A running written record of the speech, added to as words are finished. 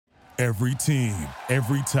Every team,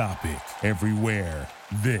 every topic, everywhere.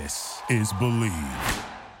 This is Believe.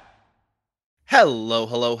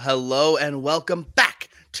 Hello, and welcome back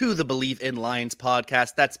to the Believe in Lions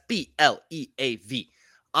podcast. That's BLEAV.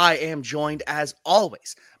 I am joined, as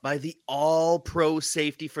always, by the all-pro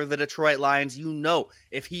safety for the Detroit Lions. You know,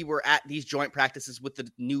 if he were at these joint practices with the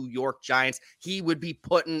New York Giants, he would be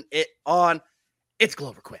putting it on. It's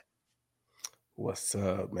Glover Quin. What's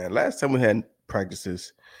up, man? Last time we had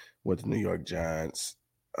practices with the New York Giants,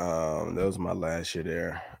 that was my last year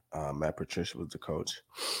there. Matt Patricia was the coach.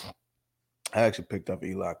 I actually picked up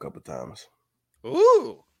Eli a couple times.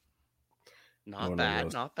 Ooh. Not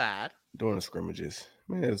bad. During the scrimmages.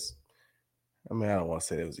 I don't want to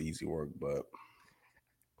say it was easy work, but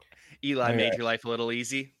Eli made your life a little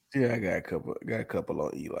easy. Yeah, I got a couple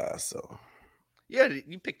on Eli, so. Yeah,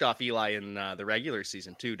 you picked off Eli in the regular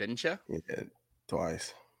season too, didn't you? Yeah,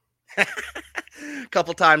 twice.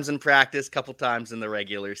 Couple times in practice, couple times in the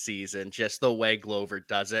regular season, just the way Glover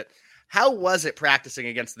does it. How was it practicing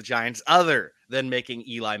against the Giants other than making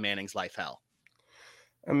Eli Manning's life hell?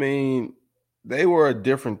 I mean, they were a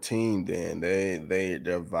different team then. Their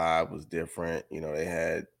vibe was different. You know, they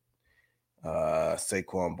had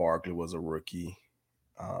Saquon Barkley was a rookie.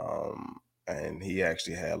 And he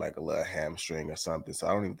actually had like a little hamstring or something. So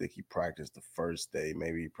I don't even think he practiced the first day.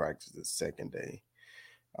 Maybe he practiced the second day.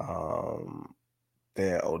 They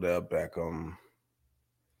had Odell Beckham,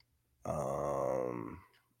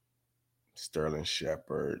 Sterling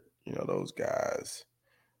Shepard, you know, those guys.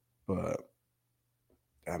 But,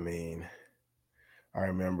 I mean, I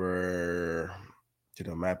remember,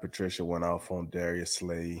 Matt Patricia went off on Darius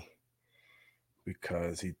Slay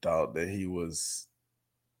because he thought that he was,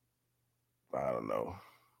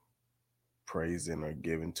 praising or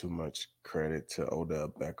giving too much credit to Odell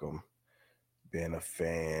Beckham being a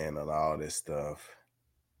fan and all this stuff.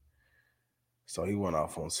 So he went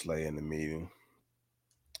off on Slay in the meeting.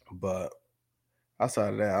 But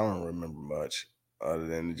outside of that, I don't remember much other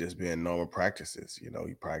than just being normal practices. You know,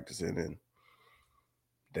 you practicing and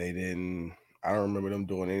I don't remember them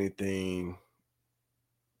doing anything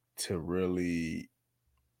to really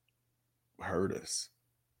hurt us.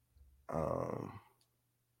 And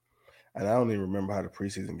I don't even remember how the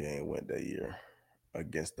preseason game went that year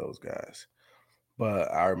against those guys. But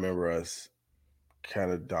I remember us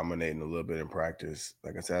kind of dominating a little bit in practice.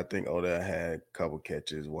 Like I said, I think Odell had a couple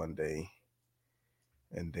catches one day.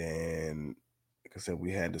 And then, like I said,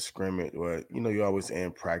 we had the scrimmage. Well, you always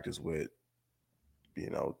end practice with,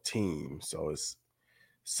 team. So it's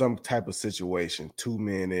some type of situation,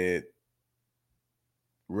 2-minute,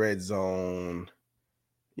 red zone,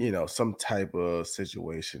 some type of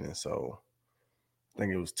situation. And so I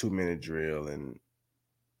think it was 2-minute drill and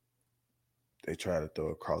they tried to throw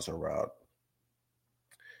a crossing route.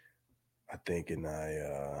 I think, and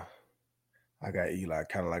I got Eli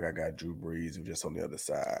kind of like I got Drew Brees, just on the other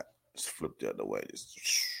side, just flipped the other way, just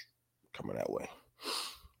coming that way.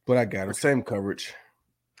 But I got him, same coverage.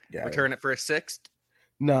 Return it for a sixth?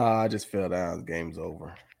 Nah, I just fell down. Game's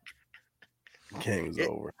over. Game was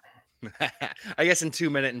over. I guess in 2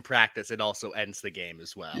 minutes in practice, it also ends the game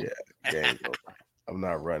as well. Yeah, game's over. I'm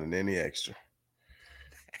not running any extra.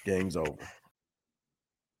 Game's over.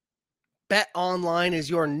 BetOnline is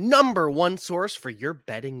your number one source for your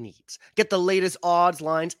betting needs. Get the latest odds,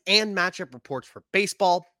 lines, and matchup reports for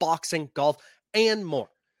baseball, boxing, golf, and more.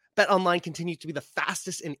 BetOnline continues to be the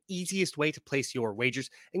fastest and easiest way to place your wagers,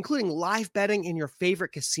 including live betting in your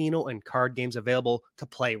favorite casino and card games available to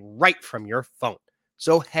play right from your phone.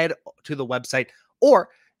 So head to the website or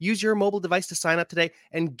use your mobile device to sign up today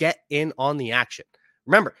and get in on the action.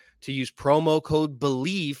 Remember to use promo code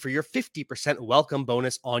BELIEVE for your 50% welcome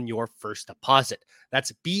bonus on your first deposit.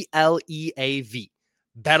 That's BLEAV.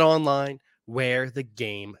 BetOnline, where the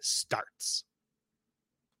game starts.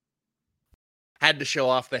 Had to show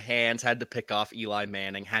off the hands, had to pick off Eli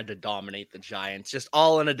Manning, had to dominate the Giants, just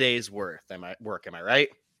all in a day's worth. Am I right?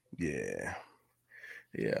 Yeah.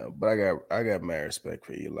 Yeah, but I got mad respect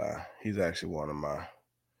for Eli. He's actually one of my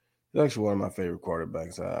favorite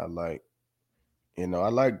quarterbacks. I like. I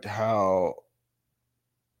liked how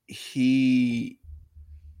he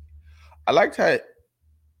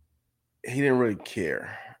didn't really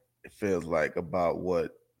care, it feels like, about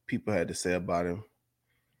what people had to say about him.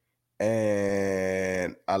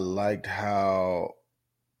 And I liked how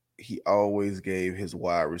he always gave his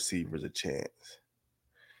wide receivers a chance.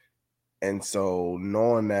 And so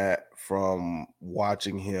knowing that from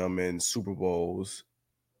watching him in Super Bowls,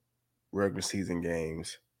 regular season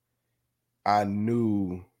games, I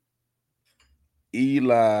knew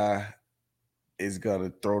Eli is going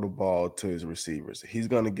to throw the ball to his receivers. He's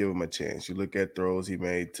going to give him a chance. You look at throws he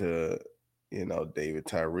made to, David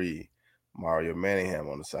Tyree, Mario Manningham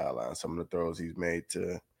on the sideline, some of the throws he's made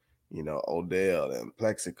to, Odell and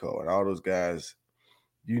Plexico and all those guys.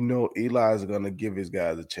 Eli is going to give his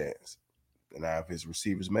guys a chance. And now if his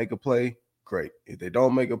receivers make a play, great. If they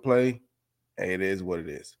don't make a play, hey, it is what it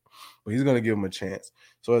is. But he's going to give them a chance.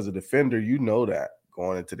 So as a defender, that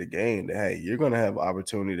going into the game that, hey, you're going to have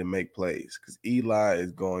opportunity to make plays because Eli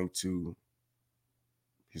is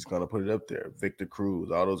he's going to put it up there. Victor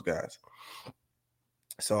Cruz, all those guys.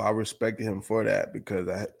 So I respected him for that because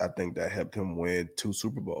I think that helped him win 2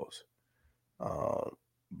 Super Bowls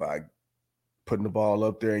by putting the ball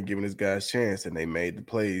up there and giving his guys a chance, and they made the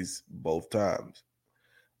plays both times.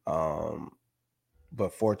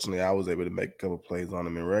 But fortunately, I was able to make a couple plays on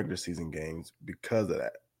him in regular season games because of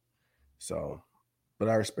that. So, but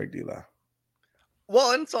I respect Eli.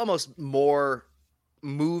 Well, and it's almost more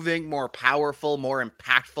moving, more powerful, more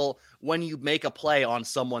impactful when you make a play on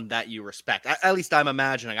someone that you respect. At least I'm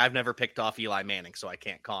imagining. I've never picked off Eli Manning, so I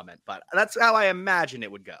can't comment, but that's how I imagine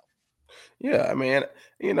it would go. Yeah, I mean,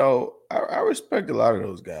 I respect a lot of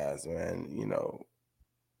those guys, man.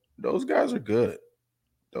 Those guys are good.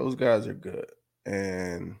 Those guys are good.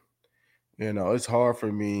 And, it's hard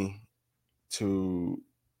for me to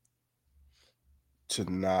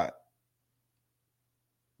not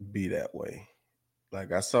be that way.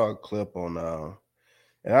 Like I saw a clip on,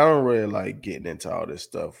 and I don't really like getting into all this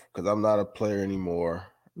stuff because I'm not a player anymore.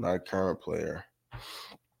 I'm not a current player.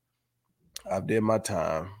 I've did my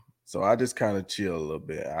time. So I just kind of chill a little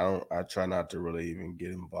bit. I try not to really even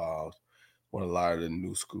get involved with a lot of the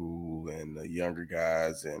new school and the younger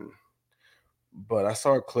guys. But I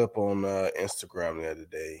saw a clip on Instagram the other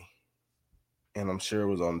day, and I'm sure it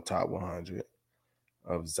was on the top 100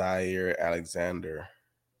 of Jaire Alexander.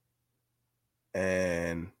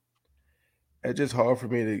 And it's just hard for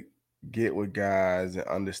me to get with guys and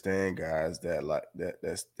understand guys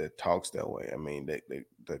that talks that way. I mean,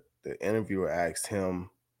 the interviewer asked him,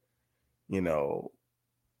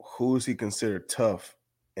 who is he considered tough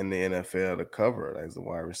in the NFL to cover as a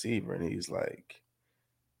wide receiver? And he's like,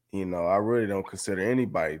 I really don't consider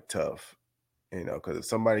anybody tough, because if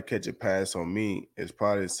somebody catch a pass on me, it's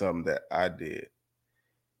probably something that I did.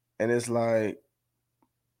 And it's like,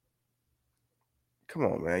 come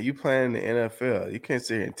on, man, you playing in the NFL. You can't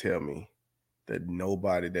sit here and tell me that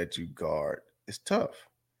nobody that you guard is tough.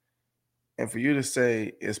 And for you to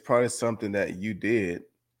say it's probably something that you did,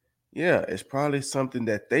 yeah, it's probably something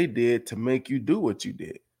that they did to make you do what you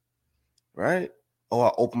did, right? Oh,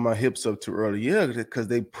 I opened my hips up too early. Yeah, because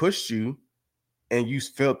they pushed you and you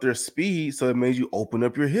felt their speed, so it made you open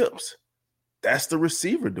up your hips. That's the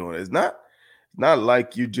receiver doing it. It's not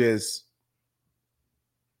like you just,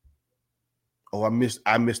 I missed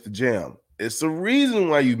the jam. It's the reason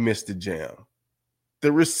why you missed the jam.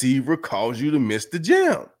 The receiver caused you to miss the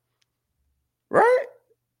jam, right?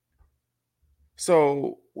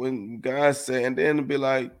 So when guys say, and then it'll be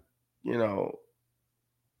like,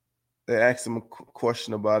 they ask him a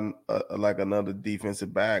question about like another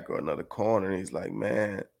defensive back or another corner, and he's like,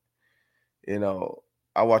 man,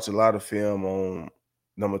 I watch a lot of film on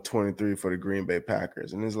number 23 for the Green Bay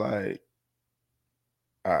Packers, and it's like,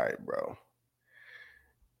 all right, bro.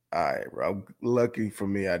 Lucky for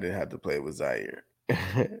me, I didn't have to play with Jaire.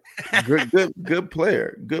 good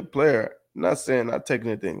player. Good player. Not saying not taking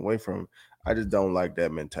anything away from him. I just don't like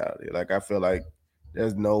that mentality. Like I feel like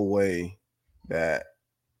there's no way that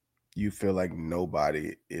you feel like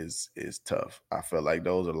nobody is tough. I feel like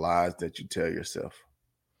those are lies that you tell yourself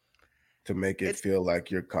to make it feel like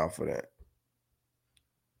you're confident.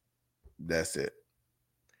 That's it.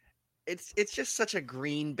 It's just such a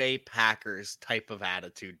Green Bay Packers type of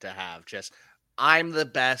attitude to have. Just, I'm the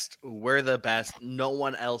best, we're the best, no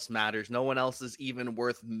one else matters, no one else is even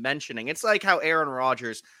worth mentioning. It's like how Aaron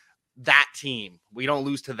Rodgers, that team, we don't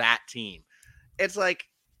lose to that team. It's like,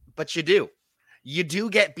 but you do. You do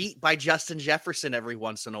get beat by Justin Jefferson every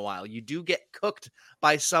once in a while. You do get cooked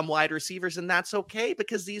by some wide receivers, and that's okay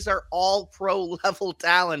because these are all pro-level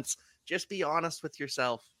talents. Just be honest with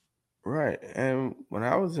yourself. Right. And when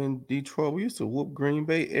I was in Detroit, we used to whoop Green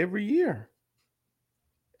Bay every year.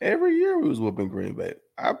 Every year we was whooping Green Bay.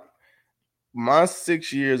 My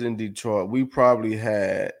 6 years in Detroit, we probably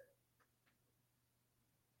had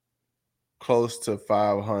close to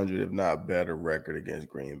 500, if not better, record against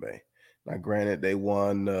Green Bay. Now, granted, they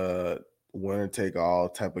won the winner-take-all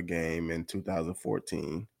type of game in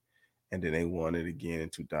 2014, and then they won it again in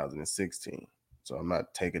 2016. So I'm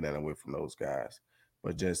not taking that away from those guys.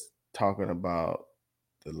 But just talking about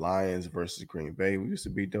the Lions versus Green Bay, we used to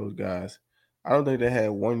beat those guys I don't think they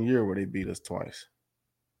had 1 year where they beat us twice.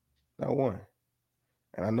 Not one.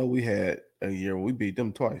 And I know we had a year where we beat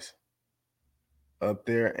them twice. Up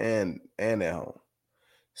there and at home.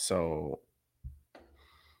 So,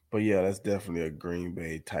 but yeah, that's definitely a Green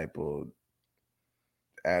Bay type of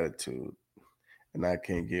attitude. And I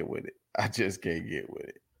can't get with it. I just can't get with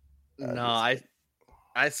it.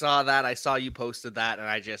 I saw that. I saw you posted that, and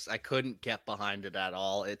I couldn't get behind it at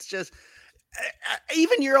all. It's just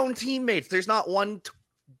even your own teammates. There's not one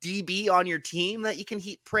DB on your team that you can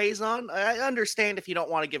heap praise on. I understand if you don't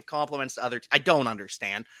want to give compliments to others. I don't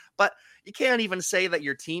understand, but you can't even say that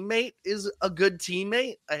your teammate is a good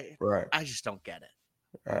teammate. Right. I just don't get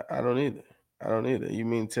it. I don't either. I don't either. You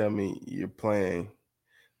mean tell me you're playing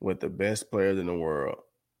with the best players in the world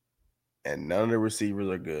and none of the receivers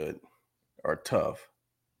are good or tough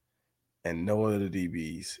and no other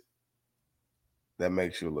DBs? That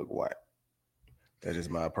makes you look white. That's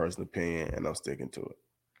just my personal opinion, and I'm sticking to it.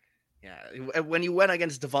 Yeah, when you went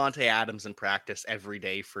against Devontae Adams in practice every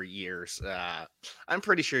day for years, I'm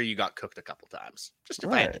pretty sure you got cooked a couple times. Just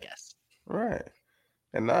if I had to guess. Right.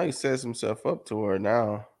 And now he sets himself up to where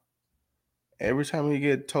now every time he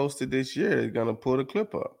get toasted this year, they're going to pull the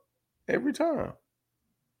clip up. Every time.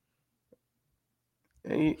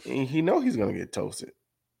 And he know he's going to get toasted.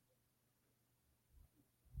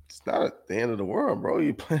 It's not at the end of the world, bro.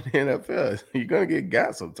 You play in the NFL. You're going to get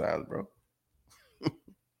got sometimes, bro.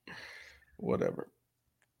 Whatever.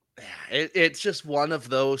 Yeah, it's just one of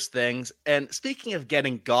those things. And speaking of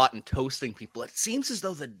getting got and toasting people, it seems as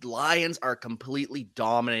though the Lions are completely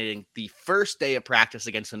dominating the first day of practice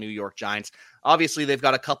against the New York Giants. Obviously, they've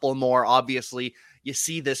got a couple more. Obviously, you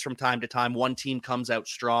see this from time to time. One team comes out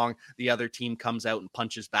strong, the other team comes out and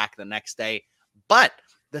punches back the next day. But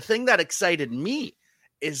the thing that excited me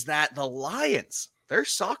is that the Lions, they're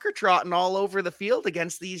soccer trotting all over the field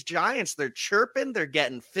against these Giants. They're chirping, they're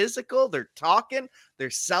getting physical, they're talking,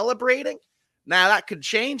 they're celebrating. Now, that could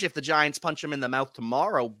change if the Giants punch them in the mouth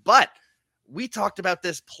tomorrow, but we talked about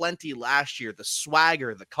this plenty last year. The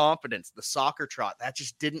swagger, the confidence, the soccer trot, that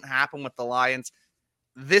just didn't happen with the Lions.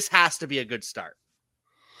 This has to be a good start.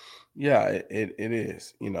 Yeah, it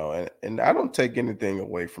is, and I don't take anything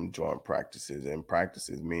away from joint practices and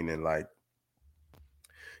practices, meaning like,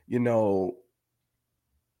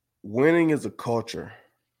 winning is a culture,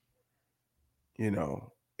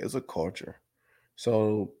 it's a culture.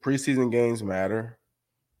 So preseason games matter,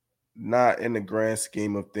 not in the grand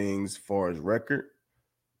scheme of things as far as record,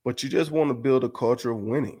 but you just want to build a culture of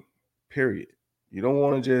winning, period. You don't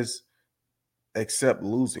want to just accept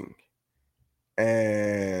losing.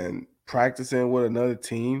 And practicing with another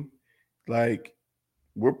team, like,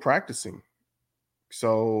 we're practicing.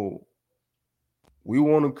 So we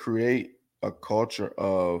want to create a culture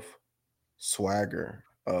of swagger,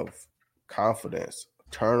 of confidence,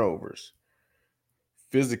 turnovers,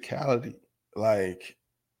 physicality. Like,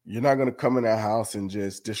 you're not going to come in our house and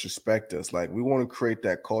just disrespect us. Like, we want to create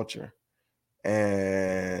that culture.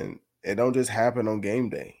 And it don't just happen on game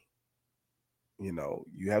day.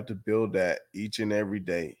 You have to build that each and every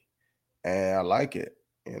day. And I like it,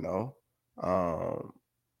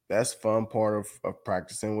 That's fun part of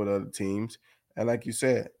practicing with other teams. And like you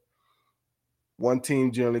said, one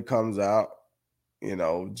team generally comes out,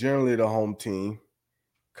 generally the home team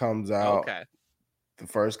comes out the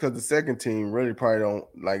first, because the second team really probably don't,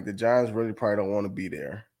 like, the Giants really probably don't want to be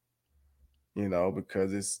there,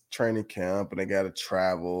 because it's training camp and they got to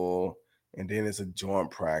travel. And then it's a joint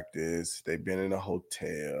practice. They've been in a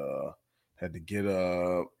hotel, had to get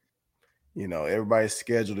up. Everybody's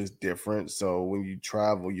schedule is different. So when you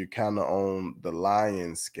travel, you're kind of on the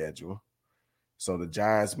Lions schedule. So the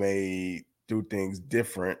Giants may do things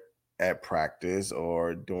different at practice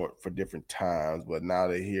or do it for different times. But now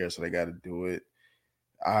they're here, so they got to do it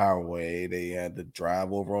our way. They had to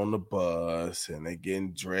drive over on the bus, and they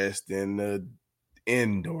getting dressed in the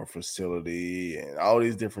indoor facility and all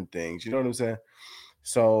these different things. You know what I'm saying?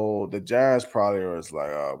 So the Giants probably are just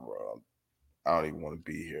like, oh, bro, I don't even want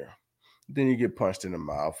to be here. Then you get punched in the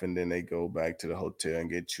mouth, and then they go back to the hotel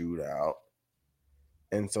and get chewed out.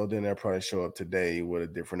 And so then they'll probably show up today with a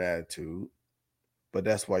different attitude. But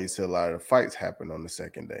that's why you see a lot of the fights happen on the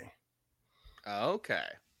second day. Okay.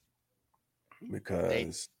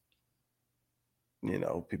 Because,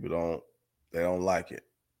 people don't like it,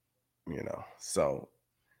 So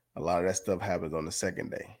a lot of that stuff happens on the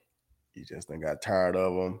second day. You just done got tired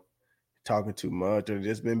of them talking too much, or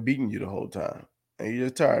just been beating you the whole time. And you're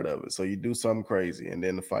just tired of it. So you do something crazy, and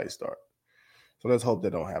then the fight starts. So let's hope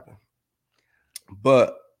that don't happen.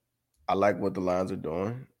 But I like what the Lions are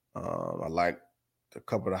doing. I like a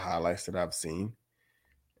couple of the highlights that I've seen.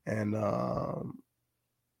 And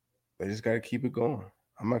they just got to keep it going.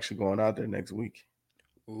 I'm actually going out there next week.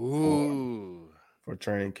 Ooh. For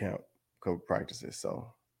training camp, couple practices.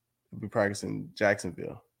 So we'll be practicing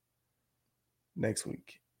Jacksonville next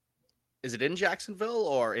week. Is it in Jacksonville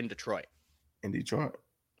or in Detroit? In Detroit.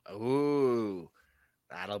 Ooh,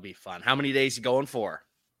 that'll be fun. How many days you going for?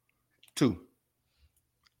 2.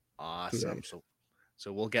 Awesome.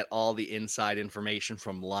 So we'll get all the inside information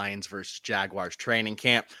from Lions versus Jaguars training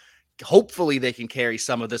camp. Hopefully they can carry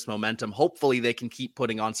some of this momentum. Hopefully they can keep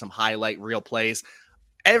putting on some highlight reel plays.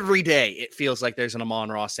 Every day it feels like there's an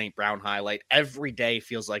Amon-Ra St. Brown highlight. Every day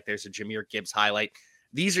feels like there's a Jahmyr Gibbs highlight.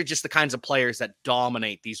 These are just the kinds of players that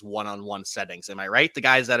dominate these one-on-one settings. Am I right? The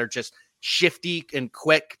guys that are just shifty and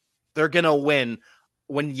quick, they're going to win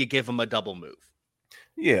when you give them a double move.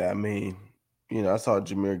 Yeah, I mean, I saw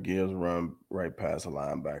Jahmyr Gibbs run right past a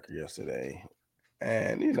linebacker yesterday.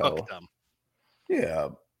 And, yeah.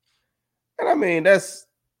 And I mean, that's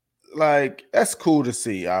cool to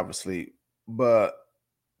see, obviously. But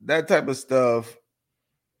that type of stuff,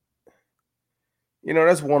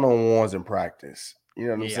 that's one-on-ones in practice. You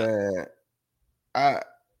know what I'm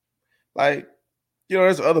saying?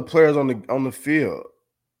 There's other players on the field.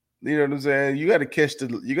 You know what I'm saying? You got to catch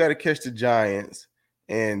the Giants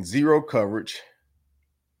in zero coverage,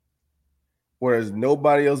 where there's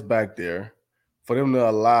nobody else back there, for them to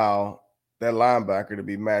allow that linebacker to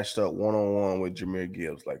be matched up one-on-one with Jahmyr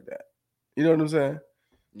Gibbs like that. You know what I'm saying?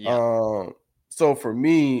 Yeah. So for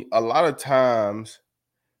me, a lot of times,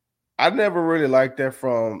 I never really liked that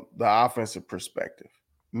from the offensive perspective,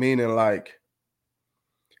 meaning like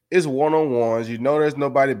it's one-on-ones. There's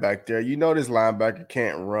nobody back there. This linebacker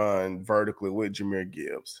can't run vertically with Jahmyr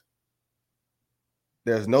Gibbs.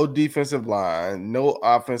 There's no defensive line, no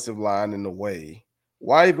offensive line in the way.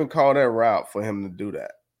 Why even call that route for him to do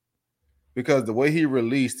that? Because the way he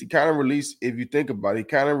kind of released, if you think about it, he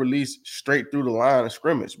kind of released straight through the line of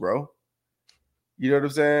scrimmage, bro. You know what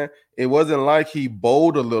I'm saying? It wasn't like he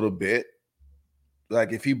bowled a little bit.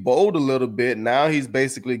 Like if he bowled a little bit, now he's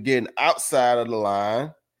basically getting outside of the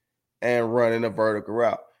line and running a vertical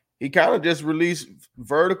route. He kind of just released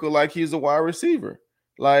vertical like he's a wide receiver.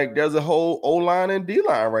 Like there's a whole O-line and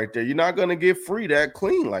D-line right there. You're not going to get free that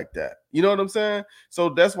clean like that. You know what I'm saying? So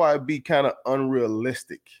that's why it'd be kind of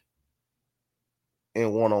unrealistic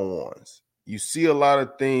in one-on-ones. You see a lot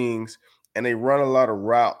of things and they run a lot of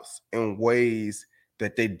routes in ways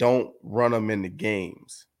that they don't run them in the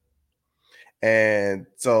games. And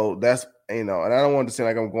so that's, and I don't want to say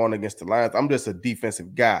like I'm going against the Lions. I'm just a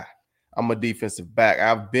defensive guy. I'm a defensive back.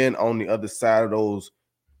 I've been on the other side of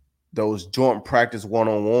those joint practice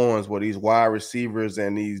one-on-ones where these wide receivers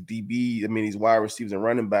and these these wide receivers and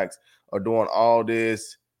running backs are doing all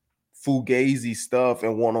this fugazi stuff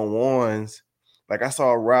and one-on-ones. Like I saw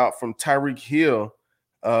a route from Tyreek Hill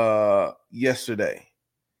yesterday.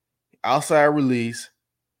 Outside release,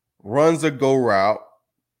 runs a go route,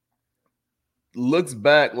 looks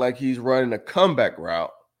back like he's running a comeback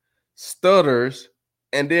route, stutters,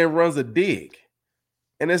 and then runs a dig.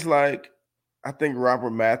 And it's like, I think Robert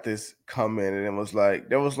Mathis commented and was like,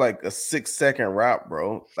 there was like a 6-second route,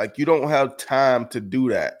 bro. Like you don't have time to do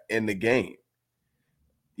that in the game.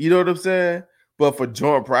 You know what I'm saying? But for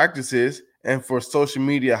joint practices and for social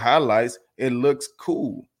media highlights, it looks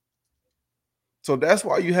cool. So that's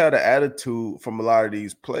why you have the attitude from a lot of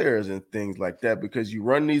these players and things like that, because you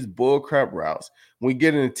run these bullcrap routes. When you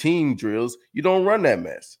get into team drills, you don't run that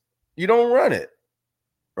mess. You don't run it,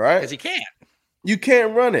 right? Because you can't. You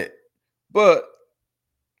can't run it. But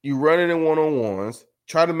you run it in one-on-ones,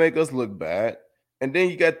 try to make us look bad, and then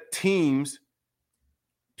you got teams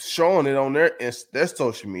showing it on their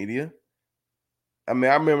social media. I mean,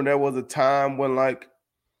 I remember there was a time when like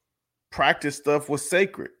practice stuff was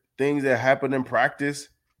sacred. Things that happened in practice,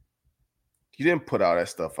 you didn't put all that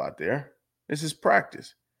stuff out there. This is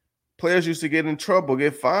practice. Players used to get in trouble,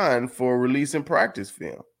 get fined for releasing practice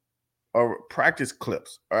film or practice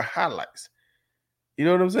clips or highlights. You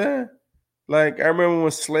know what I'm saying? Like, I remember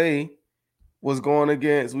when Slay was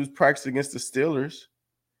practicing against the Steelers,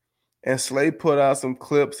 and Slay put out some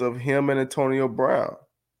clips of him and Antonio Brown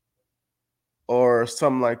or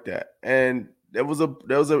something like that. And there was a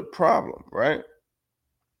problem, right?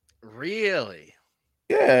 Really?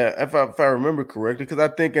 Yeah, if I remember correctly, because I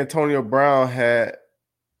think Antonio Brown had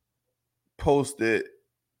posted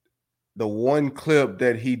the one clip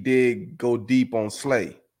that he did go deep on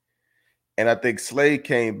Slay. And I think Slay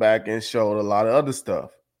came back and showed a lot of other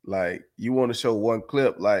stuff. Like, you want to show one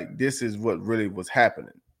clip, like this is what really was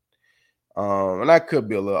happening. And I could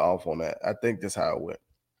be a little off on that. I think that's how it went.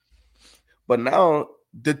 But now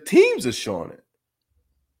the teams are showing it.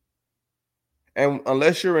 And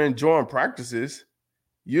unless you're enjoying practices,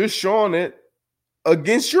 you're showing it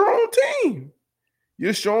against your own team.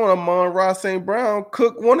 You're showing Amon-Ra St. Brown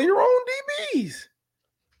cook one of your own DBs.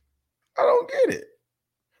 I don't get it.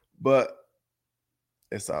 But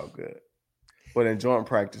it's all good. But enjoying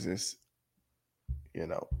practices,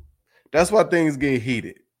 that's why things get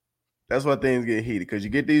heated. Because you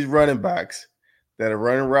get these running backs that are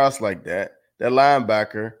running routes like that. That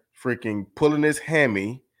linebacker freaking pulling his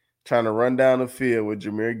hammy, trying to run down the field with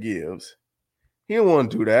Jahmyr Gibbs. He don't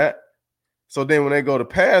want to do that. So then when they go to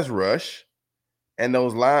pass rush and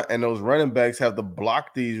those running backs have to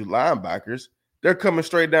block these linebackers, they're coming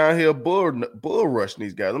straight downhill bull rushing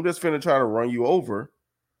these guys. I'm just finna try to run you over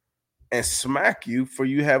and smack you for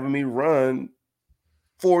you having me run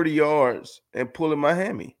 40 yards and pulling my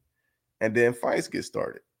hammy. And then fights get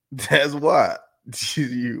started. That's why.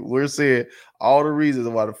 We're saying all the reasons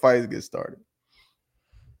why the fights get started.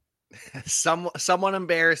 Someone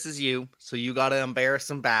embarrasses you, so you got to embarrass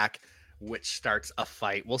them back, which starts a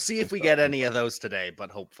fight. We'll see if we get any of those today, but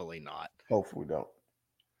hopefully not. Hopefully we don't.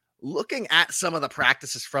 Looking at some of the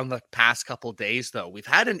practices from the past couple days, though, we've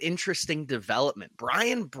had an interesting development.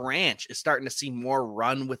 Brian Branch is starting to see more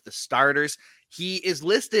run with the starters. He is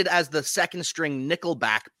listed as the second string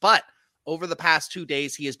nickelback, but over the past 2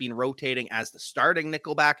 days, he has been rotating as the starting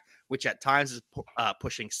nickelback, which at times is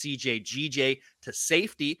pushing CJ GJ to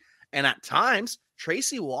safety. And at times,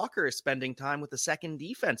 Tracy Walker is spending time with the second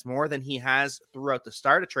defense more than he has throughout the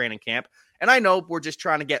start of training camp. And I know we're just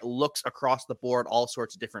trying to get looks across the board, all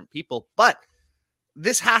sorts of different people, but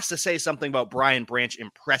this has to say something about Brian Branch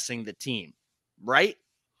impressing the team, right?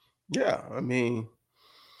 Yeah, I mean,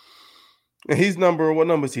 he's what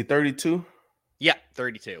number is he, 32? Yeah,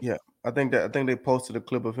 32. Yeah, I think they posted a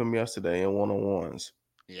clip of him yesterday in one-on-ones.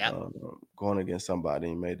 Yeah, going against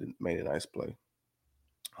somebody and made a nice play.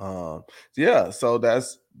 Yeah, so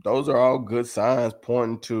those are all good signs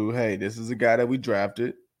pointing to, hey, this is a guy that we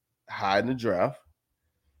drafted high in the draft,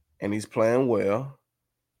 and he's playing well.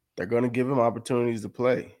 They're going to give him opportunities to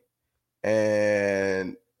play.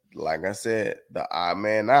 And like I said, the odd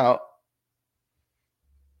man out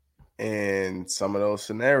in some of those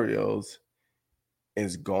scenarios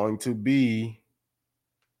is going to be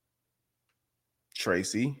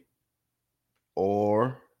Tracy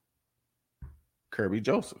or Kirby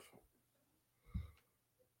Joseph.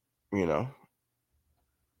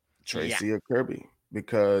 Tracy or Kirby,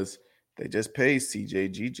 because they just paid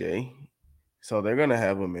CJ GJ, so they're going to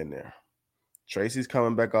have him in there. Tracy's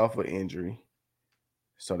coming back off of injury,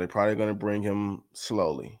 so they're probably going to bring him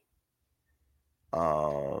slowly.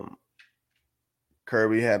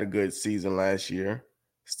 Kirby had a good season last year,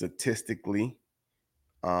 statistically,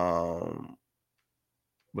 but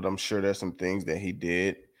I'm sure there's some things that he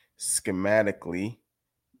did schematically,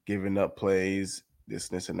 giving up plays,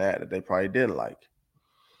 this and that they probably didn't like.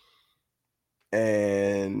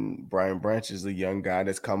 And Brian Branch is a young guy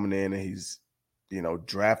that's coming in, and he's,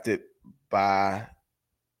 drafted by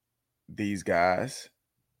these guys,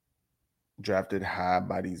 drafted high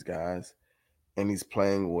by these guys, and he's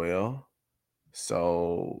playing well.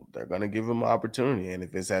 So they're going to give him an opportunity. And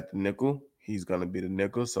if it's at the nickel, he's going to be the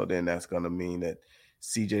nickel. So then that's going to mean that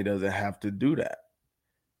CJ doesn't have to do that.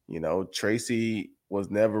 Tracy was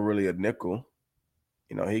never really a nickel.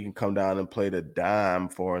 He can come down and play the dime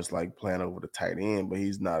for us, like playing over the tight end, but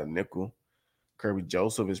he's not a nickel. Kirby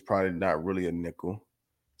Joseph is probably not really a nickel.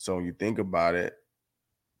 So when you think about it,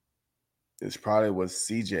 it's probably was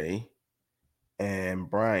CJ and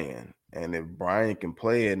Brian. And if Brian can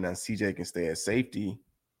play it, now CJ can stay at safety,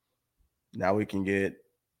 now we can get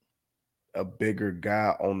a bigger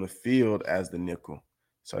guy on the field as the nickel.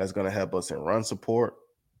 So that's going to help us in run support.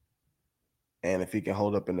 And if he can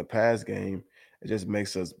hold up in the pass game, it just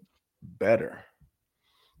makes us better.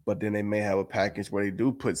 But then they may have a package where they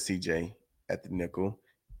do put CJ at the nickel,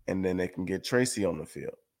 and then they can get Tracy on the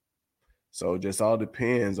field. So it just all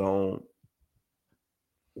depends on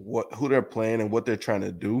who they're playing and what they're trying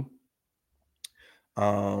to do.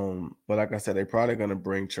 But like I said, they're probably going to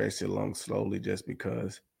bring Tracy along slowly just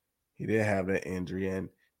because he did have that injury. And,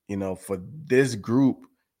 for this group,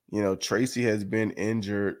 Tracy has been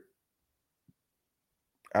injured.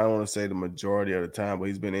 I don't want to say the majority of the time, but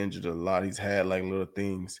he's been injured a lot. He's had like little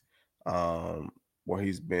things where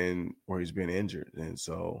he's been injured. And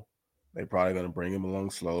so they're probably going to bring him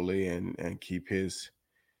along slowly and keep his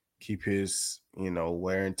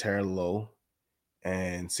wear and tear low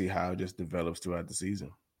and see how it just develops throughout the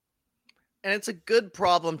season. And it's a good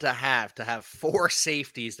problem to have 4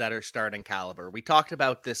 safeties that are starting caliber. We talked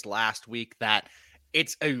about this last week, that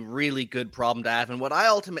it's a really good problem to have. And what I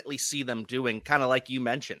ultimately see them doing, kind of like you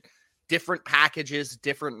mentioned, different packages,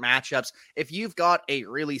 different matchups. If you've got a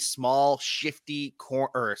really small, shifty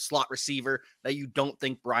or slot receiver that you don't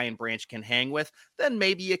think Brian Branch can hang with, then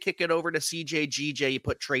maybe you kick it over to CJ GJ, you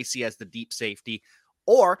put Tracy as the deep safety.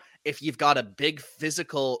 Or if you've got a big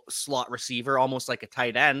physical slot receiver, almost like a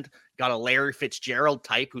tight end, got a Larry Fitzgerald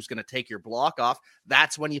type who's going to take your block off,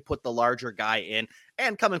 that's when you put the larger guy in.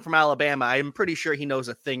 And coming from Alabama, I'm pretty sure he knows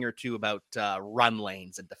a thing or two about run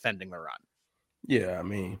lanes and defending the run. Yeah, I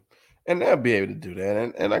mean, and they'll be able to do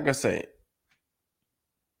that. And like I say,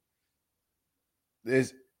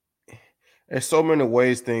 there's so many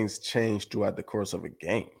ways things change throughout the course of a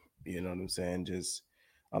game. You know what I'm saying? Just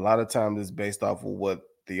a lot of times it's based off of what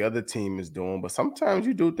the other team is doing, but sometimes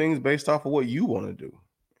you do things based off of what you want to do.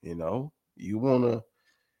 You know, you want to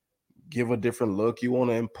give a different look, you want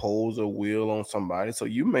to impose a will on somebody, so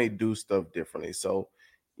you may do stuff differently. So,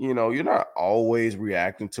 you know, you're not always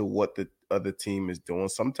reacting to what the other team is doing.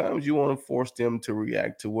 Sometimes you want to force them to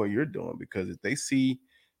react to what you're doing, because if they see,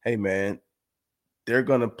 hey man, they're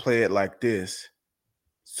going to play it like this,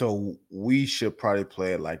 so we should probably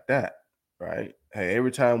play it like that, right? Hey,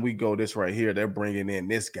 every time we go this right here, they're bringing in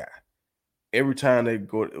this guy. Every time they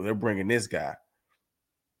go, they're bringing this guy.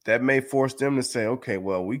 That may force them to say, okay,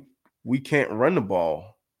 well, we can't run the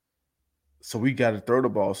ball, so we got to throw the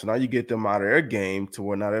ball. So now you get them out of their game to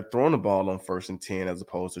where now they're throwing the ball on 1st and 10 as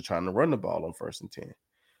opposed to trying to run the ball on 1st and 10.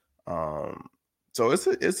 So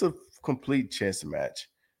it's a complete chess match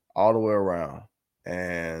all the way around.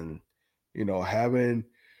 And, you know, having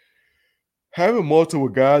multiple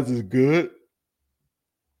guys is good.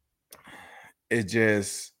 It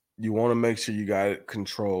just, you want to make sure you got it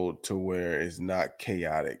controlled to where it's not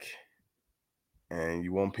chaotic. And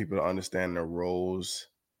you want people to understand their roles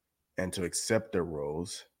and to accept their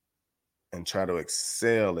roles and try to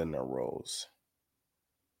excel in their roles.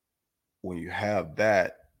 When you have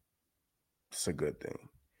that, it's a good thing.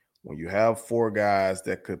 When you have 4 guys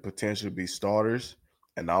that could potentially be starters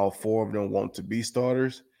and all 4 of them want to be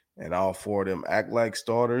starters and all 4 of them act like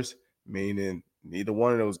starters, meaning neither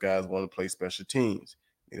one of those guys want to play special teams.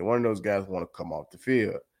 Neither one of those guys want to come off the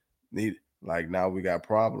field. Now we got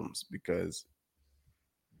problems because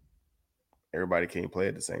everybody can't play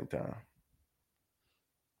at the same time.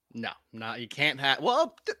 No, you can't have.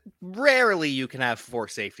 Well, rarely you can have 4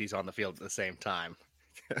 safeties on the field at the same time.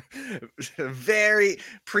 Very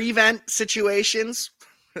prevent situations,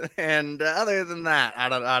 and other than that, I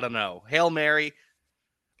don't know. Hail Mary.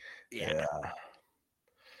 Yeah.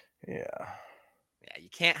 You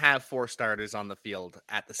can't have 4 starters on the field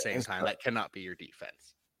at the same time. That cannot be your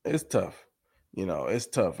defense. It's tough. You know, it's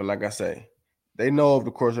tough. And like I say, they know over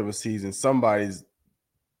the course of a season, somebody's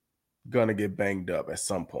gonna get banged up at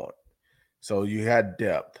some point. So you had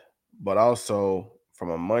depth, but also from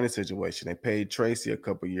a money situation, they paid Tracy a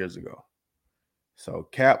couple years ago. So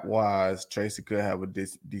cap wise, Tracy could have a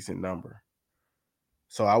decent number.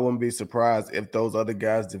 So I wouldn't be surprised if those other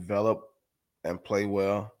guys develop and play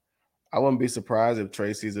well. I wouldn't be surprised if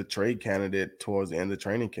Tracy's a trade candidate towards the end of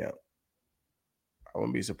training camp. I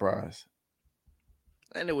wouldn't be surprised.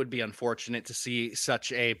 And it would be unfortunate to see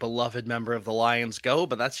such a beloved member of the Lions go,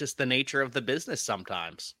 but that's just the nature of the business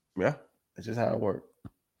sometimes. Yeah, that's just how it works.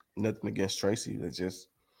 Nothing against Tracy. That's just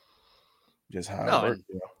how it works.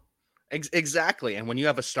 You know? Exactly. And when you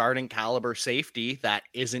have a starting caliber safety that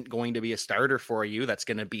isn't going to be a starter for you, that's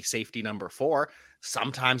going to be safety number 4,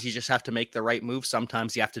 sometimes you just have to make the right move.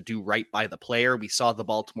 Sometimes you have to do right by the player. We saw the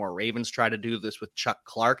Baltimore Ravens try to do this with Chuck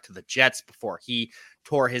Clark to the Jets before he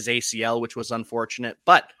tore his ACL, which was unfortunate.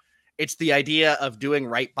 But it's the idea of doing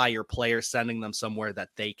right by your player, sending them somewhere that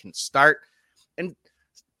they can start. And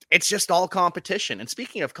it's just all competition. And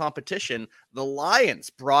speaking of competition, the Lions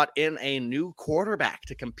brought in a new quarterback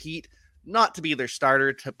to compete, not to be their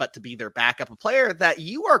starter, but to be their backup, a player that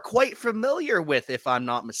you are quite familiar with, if I'm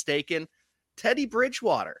not mistaken, Teddy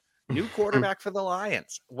Bridgewater, new quarterback for the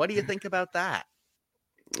Lions. What do you think about that?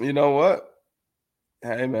 You know what?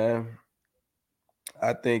 Hey, man,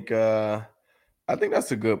 I think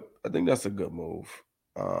that's a good move.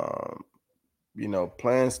 You know,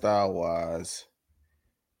 playing style wise,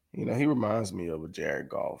 you know, he reminds me of a Jared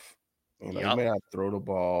Goff. You know, He may not throw the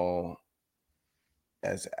ball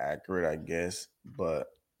as accurate, I guess, but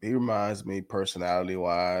he reminds me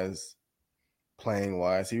personality-wise,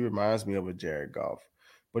 playing-wise, he reminds me of a Jared Goff.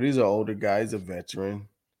 But he's an older guy. He's a veteran,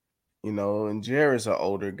 you know, and Jared's an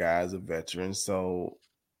older guy, he's a veteran. So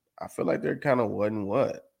I feel like they're kind of what and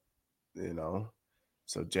what, you know.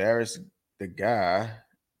 So Jared's the guy,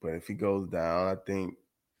 but if he goes down, I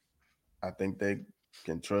think they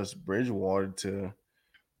can trust Bridgewater to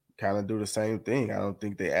kind of do the same thing. I don't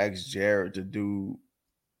think they asked Jared to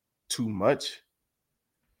too much.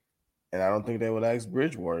 And I don't think they would ask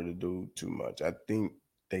Bridgewater to do too much. I think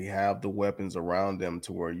they have the weapons around them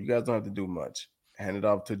to where you guys don't have to do much. Hand it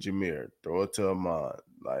off to Jameer. Throw it to Amon.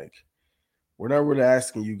 Like, we're not really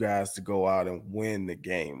asking you guys to go out and win the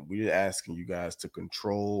game. We're asking you guys to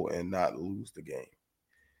control and not lose the game.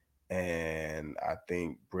 And I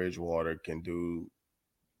think Bridgewater can do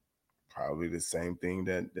probably the same thing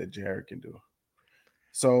that Jaire can do.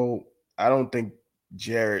 So I don't think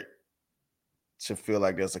Jared should feel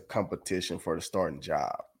like there's a competition for the starting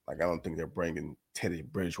job. Like, I don't think they're bringing Teddy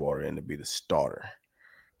Bridgewater in to be the starter.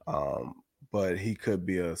 But he could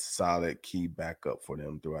be a solid key backup for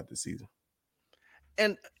them throughout the season.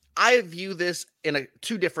 And I view this in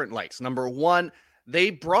two different lights. Number one, they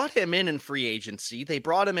brought him in free agency. They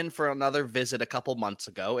brought him in for another visit a couple months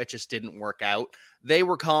ago. It just didn't work out. They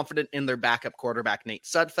were confident in their backup quarterback, Nate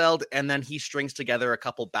Sudfeld, and then he strings together a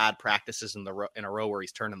couple bad practices in a row where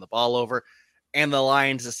he's turning the ball over. And the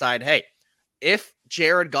Lions decide, hey, if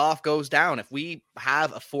Jared Goff goes down, if we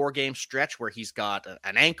have a 4-game stretch where he's got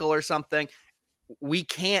an ankle or something, we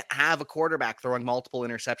can't have a quarterback throwing multiple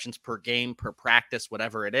interceptions per game, per practice,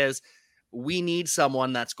 whatever it is. We need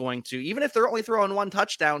someone that's going to, even if they're only throwing one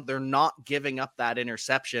touchdown, they're not giving up that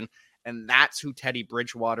interception. And that's who Teddy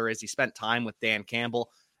Bridgewater is. He spent time with Dan Campbell.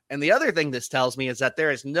 And the other thing this tells me is that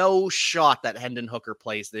there is no shot that Hendon Hooker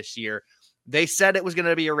plays this year. They said it was going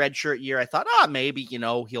to be a redshirt year. I thought, maybe,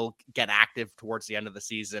 he'll get active towards the end of the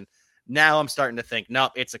season. Now I'm starting to think, no,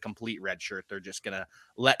 it's a complete redshirt. They're just going to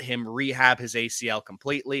let him rehab his ACL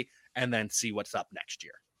completely and then see what's up next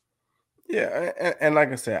year. Yeah, and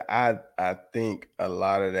like I said, I think a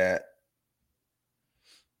lot of that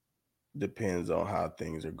depends on how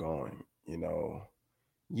things are going.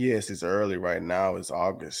 Yes, it's early right now. It's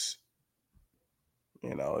August.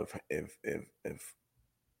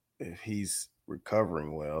 If he's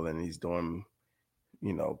recovering well and he's doing,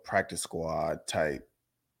 practice squad type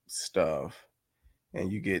stuff,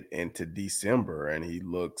 and you get into December and he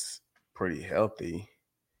looks pretty healthy,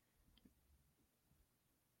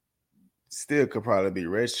 still could probably be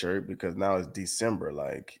redshirt because now it's December.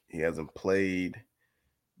 Like, he hasn't played.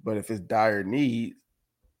 But if it's dire need,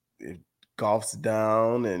 if Goff's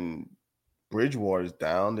down and Bridgewater's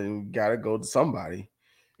down, then you got to go to somebody.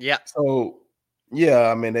 Yeah. So, yeah,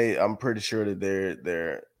 I mean, I'm pretty sure that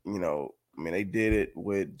they're they did it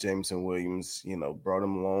with Jameson Williams, brought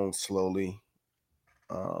him along slowly.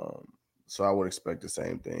 So I would expect the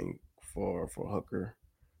same thing for Hooker.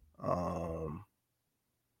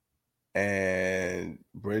 And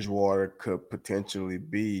Bridgewater could potentially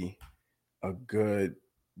be a good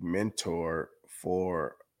mentor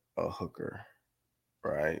for a Hooker,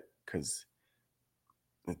 right? Because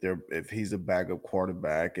if he's a backup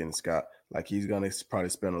quarterback and Scott, like, he's gonna probably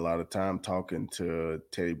spend a lot of time talking to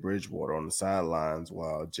Teddy Bridgewater on the sidelines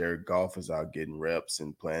while Jared Goff is out getting reps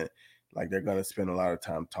and playing. Like, they're gonna spend a lot of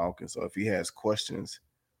time talking. So if he has questions,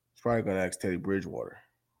 he's probably gonna ask Teddy Bridgewater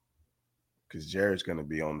because Jared's gonna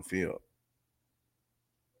be on the field.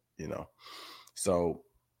 So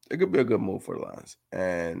it could be a good move for the Lions.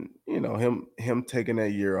 And, him taking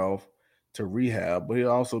that year off to rehab, but he'll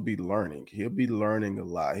also be learning. He'll be learning a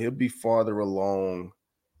lot. He'll be farther along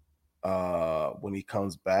when he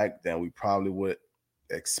comes back than we probably would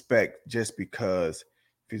expect, just because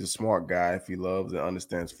if he's a smart guy, if he loves and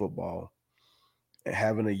understands football, and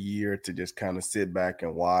having a year to just kind of sit back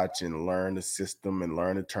and watch and learn the system and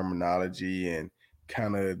learn the terminology and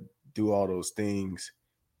kind of do all those things,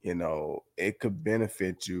 it could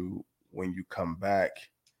benefit you when you come back,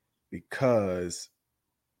 because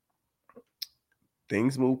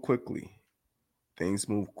things move quickly. Things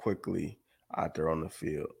move quickly out there on the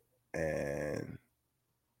field, and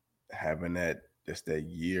having that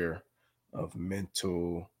year of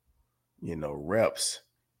mental, reps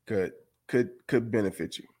could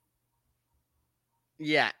benefit you.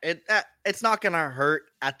 Yeah, it's not going to hurt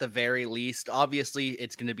at the very least. Obviously,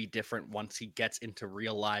 it's going to be different once he gets into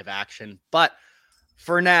real live action. But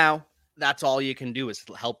for now, that's all you can do is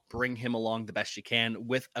help bring him along the best you can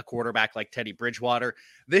with a quarterback like Teddy Bridgewater.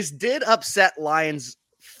 This did upset Lions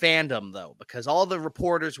fandom, though, because all the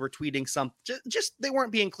reporters were tweeting just they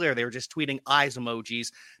weren't being clear. They were just tweeting eyes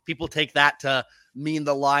emojis. People take that to mean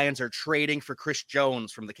the Lions are trading for Chris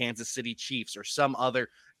Jones from the Kansas City Chiefs or some other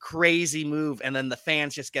crazy move, and then the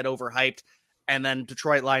fans just get overhyped, and then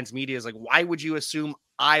Detroit Lions media is like, why would you assume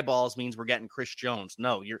eyeballs means we're getting Chris Jones?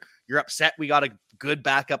 No, you're upset we got a good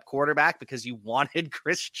backup quarterback because you wanted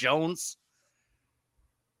Chris Jones.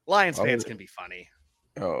 Lions fans can be funny.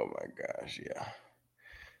 Oh my gosh, yeah.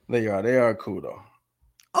 They are cool though.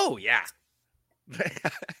 Oh yeah.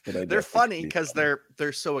 They're funny because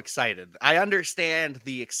they're so excited. I understand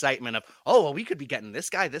the excitement of, oh, well, we could be getting this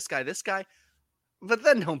guy, but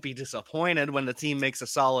then don't be disappointed when the team makes a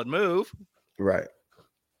solid move. Right.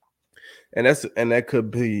 And that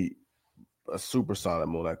could be a super solid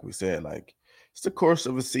move, like we said. Like, it's the course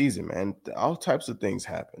of a season, man. All types of things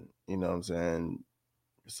happen. You know what I'm saying?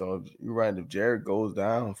 So you're right. If Jaire goes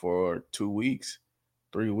down for 2 weeks,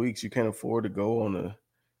 3 weeks, you can't afford to go on a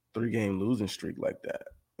 3-game losing streak like that.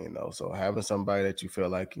 You know, so having somebody that you feel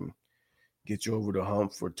like can get you over the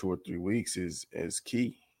hump for 2 or 3 weeks is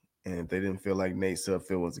key. And if they didn't feel like Nate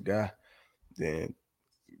Sudfeld was the guy, then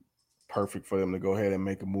perfect for them to go ahead and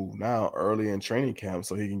make a move now early in training camp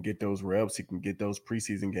so he can get those reps, he can get those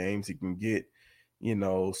preseason games, he can get,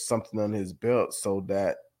 something on his belt so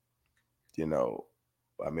that, I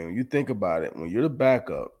mean, when you think about it, when you're the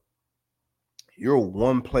backup, you're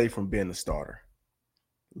 1 play from being the starter.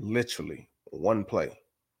 Literally 1 play.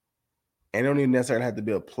 And it don't even necessarily have to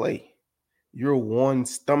be a play. You're 1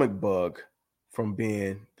 stomach bug from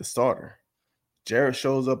being the starter. Jaire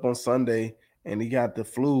shows up on Sunday and he got the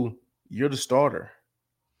flu. You're the starter.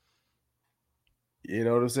 You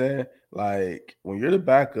know what I'm saying? Like, when you're the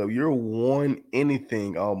backup, you're 1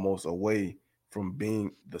 anything almost away from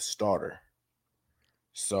being the starter.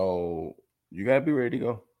 So you got to be ready to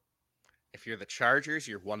go. If you're the Chargers,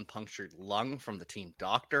 you're 1 punctured lung from the team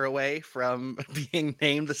doctor away from being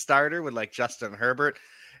named the starter with like Justin Herbert.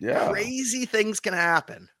 Yeah. Crazy things can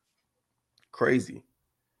happen. Crazy.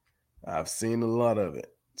 I've seen a lot of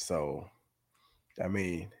it. So, I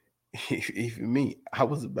mean, even me, I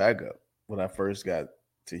was a backup when I first got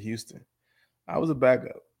to Houston. I was a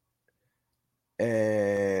backup.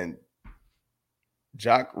 And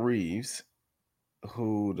Jock Reeves,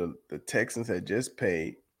 who the Texans had just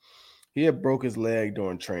paid, he had broke his leg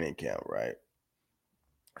during training camp, right?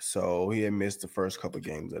 So he had missed the first couple of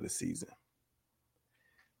games of the season.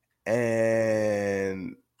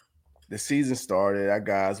 And the season started, our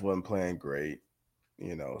guys wasn't playing great,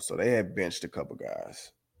 so they had benched a couple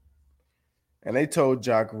guys. And they told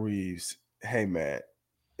Jock Reeves, hey, man,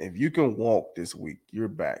 if you can walk this week, you're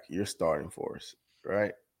back. You're starting for us,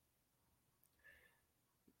 right?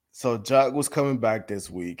 So Jock was coming back this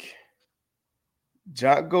week.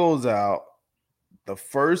 Jock goes out the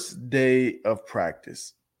first day of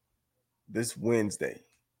practice, this Wednesday.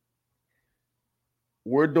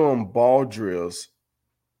 We're doing ball drills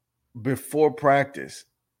before practice,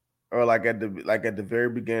 or like at the very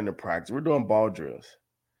beginning of practice. We're doing ball drills.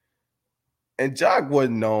 And Jock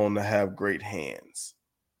wasn't known to have great hands.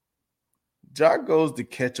 Jock goes to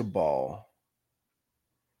catch a ball,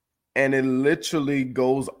 and it literally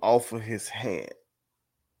goes off of his hand.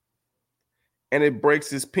 And it breaks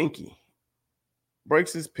his pinky.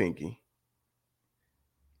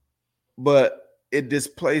 But it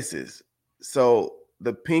displaces. So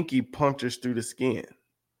the pinky punctures through the skin,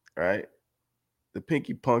 right? The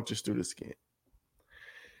pinky punctures through the skin.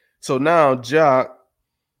 So now Jock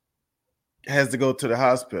has to go to the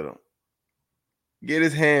hospital, get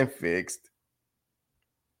his hand fixed,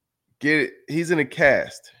 he's in a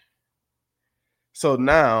cast. So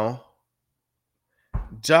now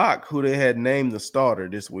Jock, who they had named the starter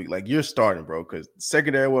this week, like, you're starting, bro, because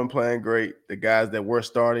secondary wasn't playing great. The guys that were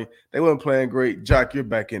starting, they weren't playing great. Jock, you're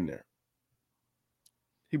back in there.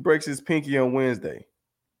 He breaks his pinky on Wednesday.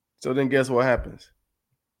 So then guess what happens?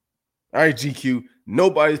 All right, GQ,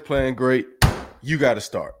 nobody's playing great. You got to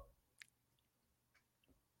start.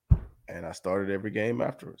 And I started every game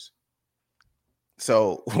afterwards.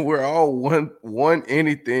 So we're all one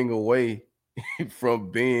anything away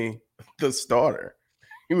from being the starter.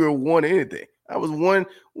 We were 1 anything. I was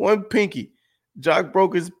one pinky. Jock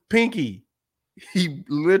broke his pinky. He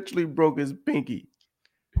literally broke his pinky.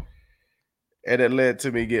 And it led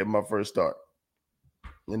to me getting my first start.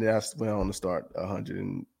 And then I went on to start 100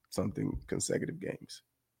 and something consecutive games.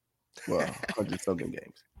 Well, 100 something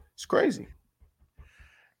games. It's crazy.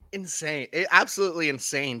 Insane. Absolutely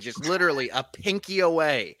insane. Just literally a pinky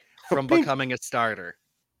away from becoming a starter.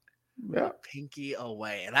 Yeah. Pinky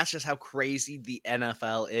away. And that's just how crazy the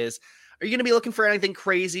NFL is. Are you going to be looking for anything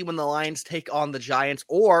crazy when the Lions take on the Giants,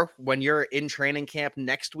 or when you're in training camp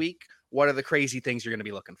next week? What are the crazy things you're going to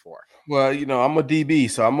be looking for? Well, I'm a DB,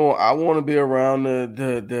 so I want to be around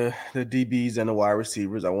the DBs and the wide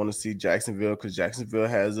receivers. I want to see Jacksonville, because Jacksonville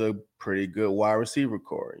has a pretty good wide receiver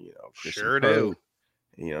core. Sure do.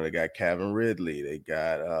 They got Calvin Ridley. They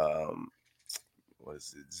got what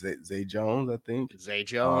is it? Zay Jones, I think. Zay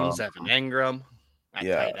Jones, Evan Ingram at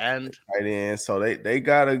tight end. Tight end. So they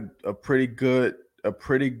got a pretty good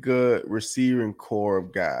receiving core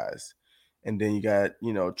of guys. And then you got,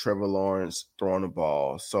 Trevor Lawrence throwing the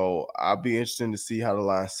ball. So I'll be interested to see how the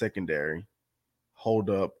line secondary hold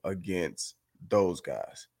up against those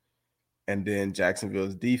guys. And then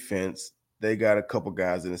Jacksonville's defense, they got a couple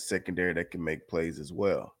guys in the secondary that can make plays as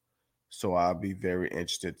well. So I'll be very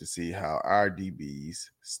interested to see how our DBs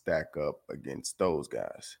stack up against those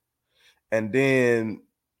guys. And then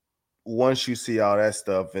once you see all that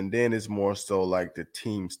stuff, and then it's more so like the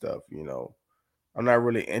team stuff, I'm not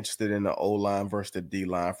really interested in the O-line versus the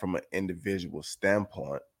D-line from an individual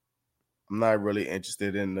standpoint. I'm not really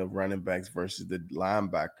interested in the running backs versus the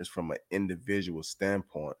linebackers from an individual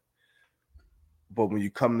standpoint. But when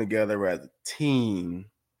you come together as a team,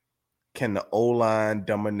 can the O-line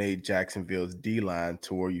dominate Jacksonville's D-line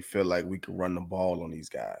to where you feel like we can run the ball on these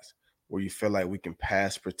guys, where you feel like we can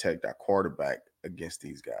pass protect our quarterback against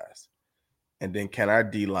these guys? And then can our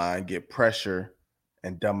D-line get pressure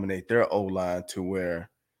and dominate their O-line to where,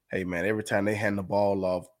 hey, man, every time they hand the ball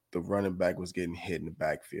off, the running back was getting hit in the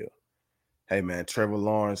backfield. Hey, man, Trevor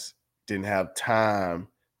Lawrence didn't have time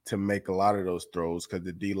to make a lot of those throws because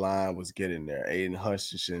the D-line was getting there. Aidan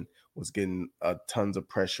Hutchinson was getting tons of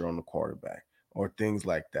pressure on the quarterback or things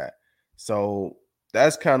like that. So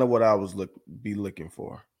that's kind of what I was looking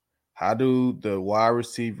for. How do the wide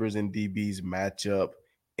receivers and DBs match up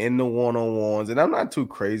in the one-on-ones? And I'm not too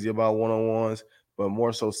crazy about one-on-ones, but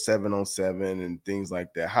more so 7-on-7 and things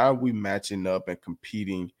like that. How are we matching up and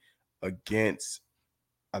competing against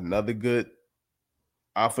another good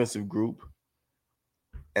offensive group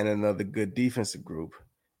and another good defensive group?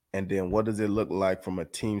 And then what does it look like from a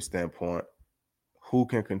team standpoint? Who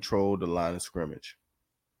can control the line of scrimmage?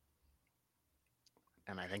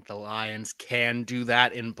 And I think the Lions can do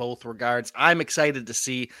that in both regards. I'm excited to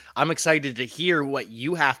see. I'm excited to hear what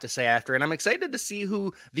you have to say after. And I'm excited to see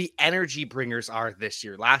who the energy bringers are this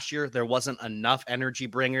year. Last year, there wasn't enough energy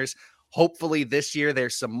bringers. Hopefully this year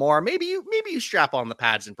there's some more. Maybe you strap on the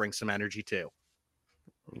pads and bring some energy too.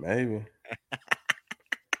 Maybe.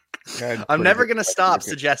 I'm never going to stop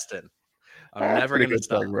suggesting. I'm never going to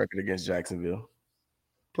stop. Record against Jacksonville.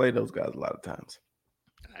 Play those guys a lot of times.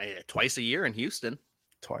 Twice a year in Houston.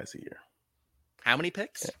 Twice a year. How many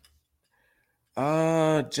picks?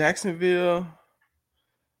 Jacksonville.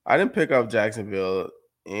 I didn't pick up Jacksonville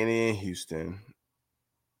any in Houston.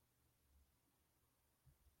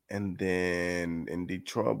 And then in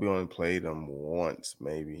Detroit, we only played them once,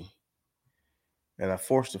 maybe. And I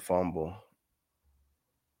forced a fumble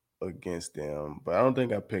against them. But I don't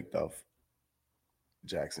think I picked off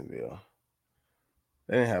Jacksonville.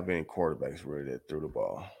 They didn't have any quarterbacks really that threw the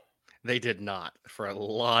ball. They did not. For a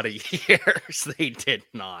lot of years, they did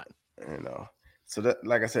not. So that,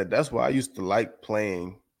 like I said, that's why I used to like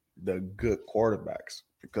playing the good quarterbacks,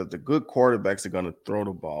 because the good quarterbacks are going to throw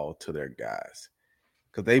the ball to their guys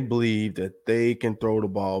because they believe that they can throw the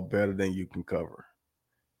ball better than you can cover,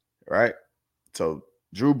 right? So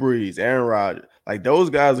Drew Brees, Aaron Rodgers, like those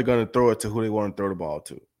guys are going to throw it to who they want to throw the ball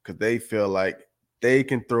to because they feel like they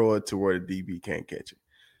can throw it to where the DB can't catch it.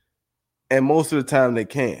 And most of the time they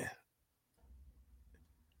can.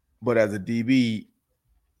 But as a DB,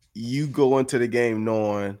 you go into the game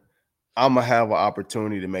knowing I'm going to have an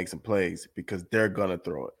opportunity to make some plays because they're going to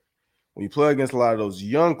throw it. When you play against a lot of those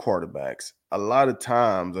young quarterbacks, a lot of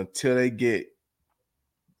times until they get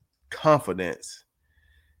confidence,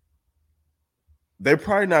 they're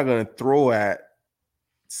probably not going to throw at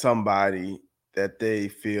somebody that they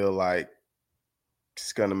feel like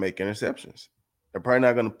is going to make interceptions. They're probably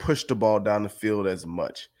not going to push the ball down the field as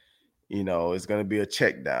much. It's going to be a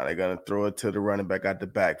check down. They're going to throw it to the running back out the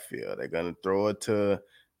backfield. They're going to throw it to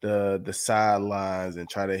the sidelines and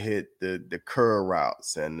try to hit the curl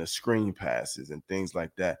routes and the screen passes and things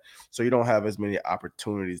like that. So you don't have as many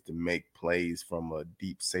opportunities to make plays from a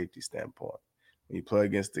deep safety standpoint. When you play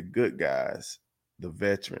against the good guys, the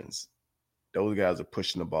veterans, those guys are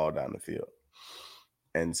pushing the ball down the field.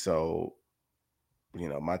 And so,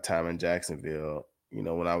 my time in Jacksonville,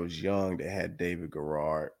 when I was young, they had David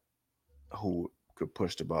Garrard, who could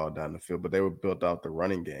push the ball down the field, but they were built out the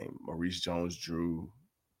running game. Maurice Jones-Drew,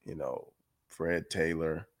 Fred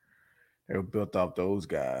Taylor, they were built off those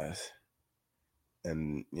guys.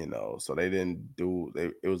 And, so they didn't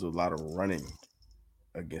it was a lot of running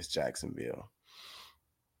against Jacksonville.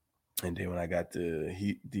 And then when I got to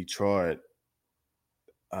Detroit,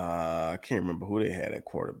 I can't remember who they had at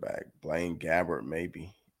quarterback. Blaine Gabbert,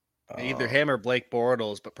 maybe. Either him or Blake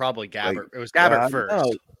Bortles, but probably Gabbert. It was Gabbert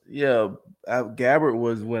first. Gabbert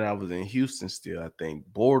was when I was in Houston still, I think.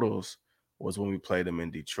 Bortles was when we played them in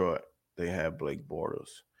Detroit. They had Blake Bortles.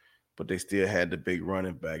 But they still had the big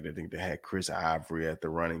running back. I think they had Chris Ivory at the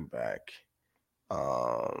running back.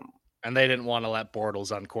 And they didn't want to let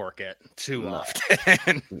Bortles uncork it too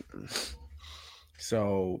often.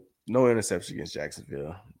 So no interception against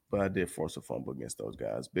Jacksonville, but I did force a fumble against those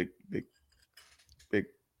guys. Big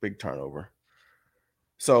turnover.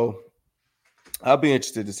 So I'll be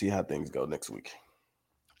interested to see how things go next week.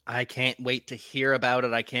 I can't wait to hear about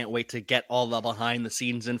it. I can't wait to get all the behind the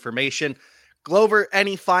scenes information. Glover,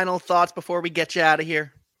 any final thoughts before we get you out of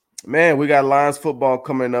here? Man, we got Lions football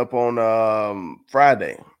coming up on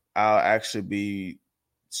Friday. I'll actually be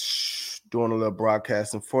doing a little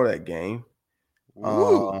broadcasting for that game.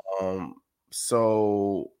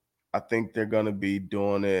 So I think they're going to be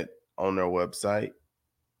doing it on their website,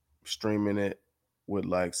 streaming it with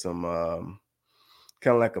like some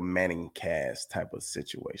kind of like a Manning cast type of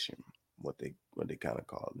situation, what they kind of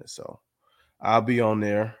call it. So I'll be on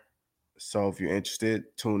there. So if you're interested,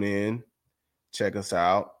 tune in, check us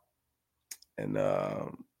out, and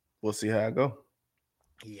we'll see how it go.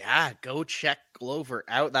 Yeah, go check Glover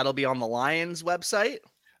out. That'll be on the Lions website.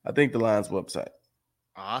 I think the Lions website.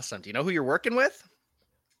 Awesome. Do you know who you're working with?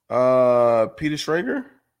 Peter Schrager.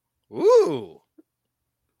 Ooh.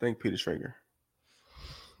 I think Peter Schrager.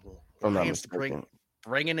 Lions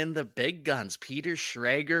bringing in the big guns. Peter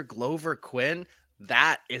Schrager, Glover Quin.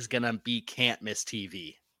 That is going to be can't miss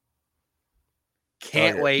TV.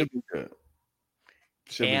 Can't wait.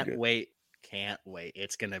 Can't wait.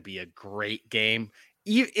 It's going to be a great game.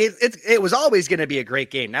 It was always going to be a great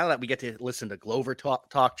game. Now that we get to listen to Glover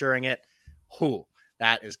talk during it,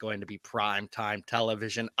 that is going to be prime time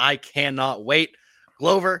television. I cannot wait.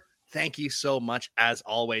 Glover, thank you so much. As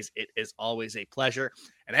always, it is always a pleasure.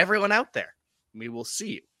 And everyone out there, we will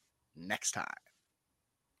see you next time.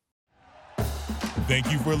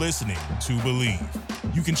 Thank you for listening to Believe.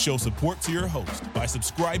 You can show support to your host by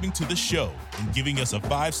subscribing to the show and giving us a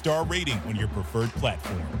 5-star rating on your preferred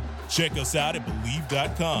platform. Check us out at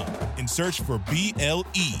Believe.com and search for BLEAV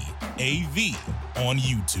on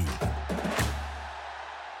YouTube.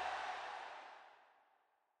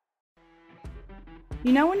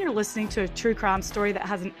 You know when you're listening to a true crime story that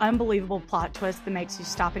has an unbelievable plot twist that makes you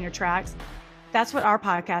stop in your tracks? That's what our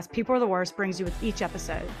podcast, People Are the Worst, brings you with each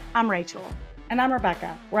episode. I'm Rachel. And I'm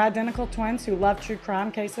Rebecca. We're identical twins who love true crime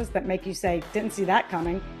cases that make you say, didn't see that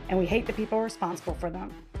coming, and we hate the people responsible for them.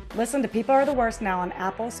 Listen to People Are the Worst now on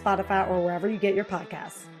Apple, Spotify, or wherever you get your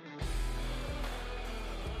podcasts.